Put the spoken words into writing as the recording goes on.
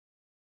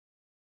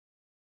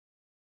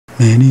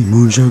Many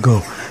moons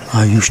ago,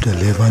 I used to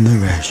live on the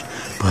ranch,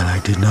 but I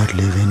did not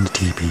live in the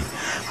teepee.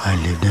 I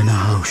lived in a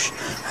house,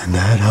 and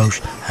that house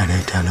had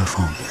a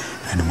telephone.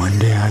 And one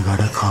day I got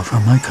a call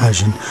from my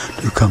cousin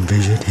to come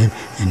visit him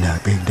in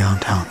that big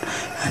downtown,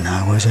 and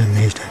I was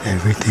amazed at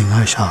everything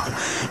I saw.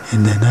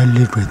 And then I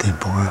lived with him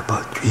for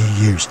about 3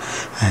 years,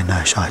 and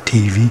I saw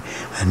TV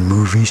and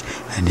movies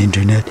and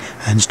internet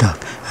and stuff,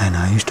 and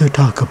I used to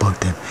talk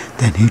about them.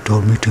 Then he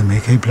told me to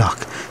make a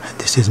block, and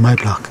this is my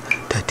block,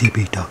 the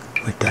TeePee Talk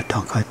with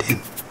Tatanka Tim.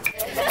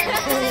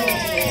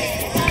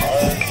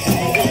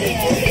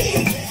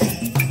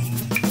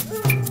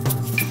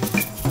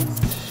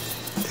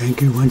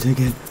 Thank you once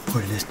again for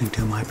listening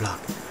to my blog.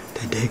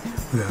 Today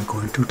we are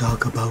going to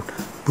talk about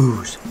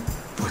booze.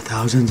 For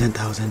thousands and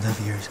thousands of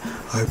years,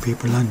 our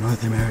people in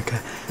North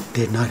America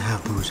did not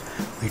have booze.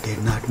 We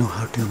did not know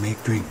how to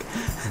make drink,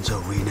 and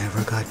so we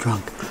never got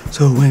drunk.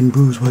 So when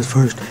booze was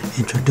first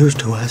introduced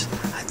to us,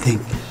 I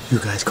think you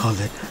guys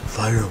called it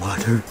fire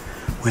water.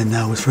 When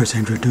that was first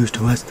introduced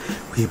to us,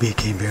 we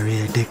became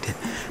very addicted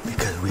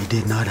because we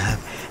did not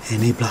have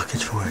any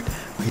blockage for it.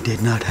 We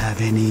did not have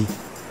any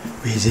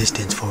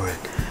resistance for it.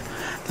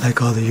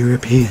 Like all the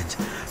Europeans,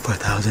 for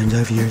thousands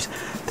of years,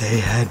 they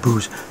had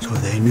booze, so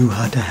they knew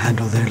how to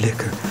handle their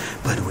liquor,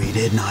 but we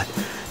did not.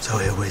 So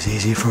it was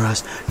easy for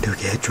us to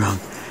get drunk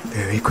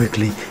very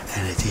quickly,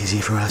 and it's easy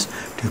for us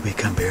to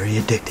become very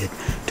addicted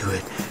to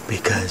it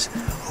because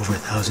over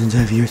thousands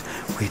of years,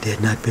 we did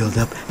not build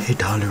up a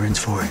tolerance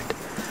for it.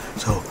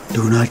 So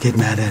do not get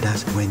mad at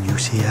us when you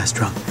see us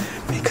drunk,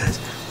 because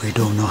we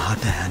don't know how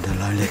to handle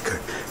our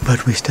liquor.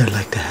 But we still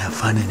like to have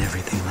fun and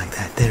everything like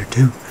that there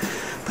too.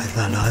 But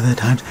a lot of the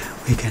times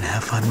we can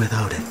have fun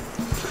without it.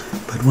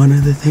 But one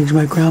of the things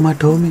my grandma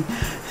told me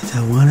is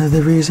that one of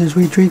the reasons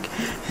we drink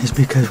is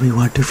because we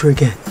want to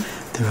forget.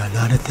 There are a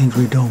lot of things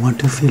we don't want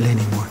to feel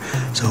anymore,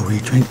 so we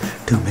drink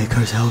to make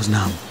ourselves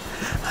numb.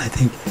 I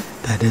think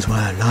that is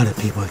why a lot of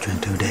people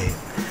drink today.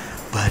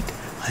 But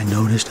I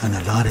noticed on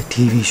a lot of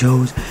TV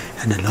shows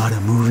and a lot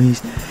of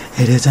movies,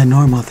 it is a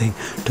normal thing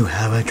to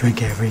have a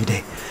drink every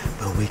day,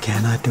 but we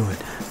cannot do it,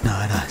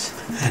 not us.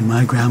 And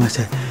my grandma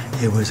said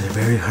it was a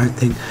very hard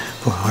thing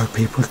for our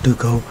people to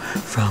go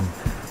from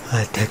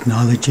a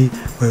technology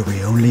where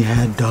we only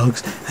had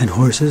dogs and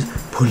horses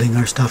pulling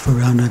our stuff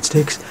around on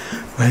sticks,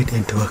 right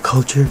into a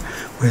culture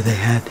where they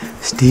had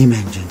steam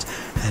engines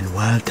and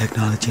wild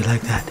technology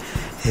like that.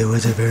 It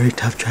was a very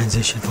tough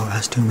transition for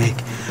us to make,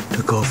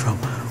 to go from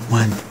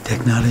one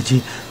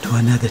technology to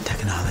another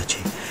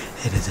technology.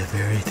 It is a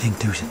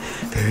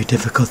very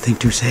difficult thing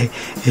to say.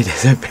 It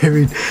is a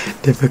very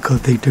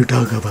difficult thing to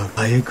talk about.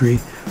 I agree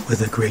with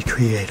the great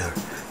creator,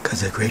 because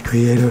the great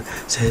creator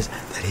says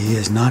that he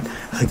is not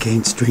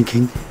against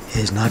drinking, he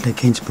is not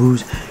against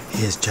booze,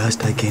 he is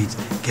just against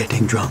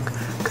getting drunk.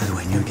 Because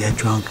when you get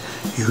drunk,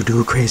 you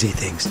do crazy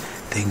things,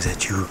 things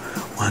that you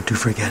want to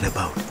forget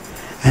about.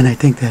 And I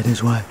think that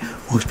is why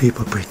most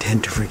people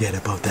pretend to forget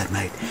about that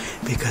night,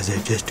 because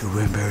they're just too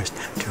embarrassed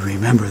to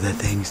remember the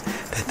things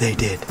that they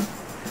did.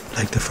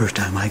 Like the first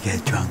time I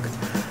get drunk,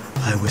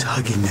 I was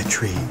hugging a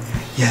tree.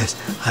 Yes,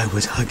 I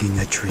was hugging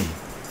a tree.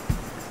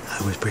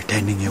 I was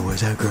pretending it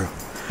was a girl.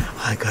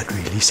 I got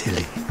really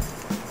silly.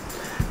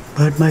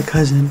 But my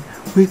cousin,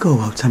 we go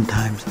out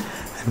sometimes,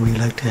 and we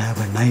like to have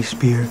a nice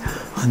beer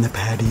on the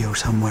patio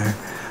somewhere,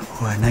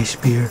 or a nice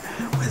beer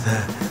with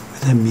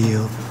a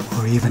meal,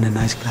 or even a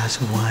nice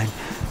glass of wine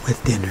with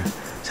dinner.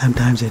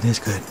 Sometimes it is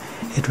good.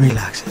 It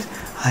relaxes.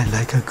 I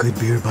like a good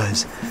beer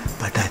buzz,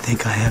 but I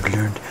think I have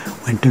learned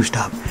when to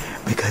stop,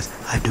 because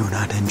I do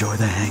not enjoy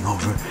the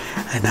hangover,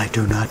 and I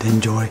do not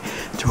enjoy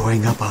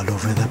throwing up all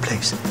over the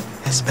place,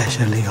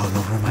 especially all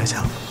over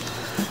myself.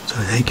 So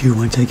thank you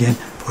once again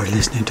for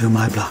listening to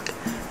my blog.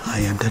 I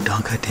am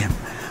Tatanka Tim.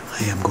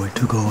 I am going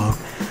to go out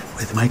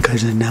with my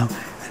cousin now,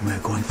 and we're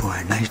going for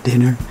a nice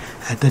dinner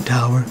at the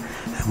tower,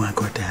 and we're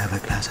going to have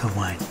a glass of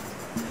wine.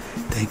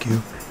 Thank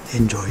you.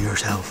 Enjoy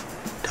yourself.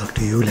 Talk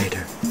to you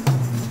later.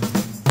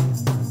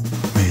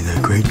 May the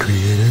great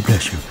creator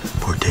bless you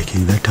for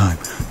taking the time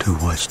to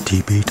watch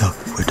TeePee Talk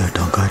with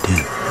Tatanka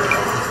Tim.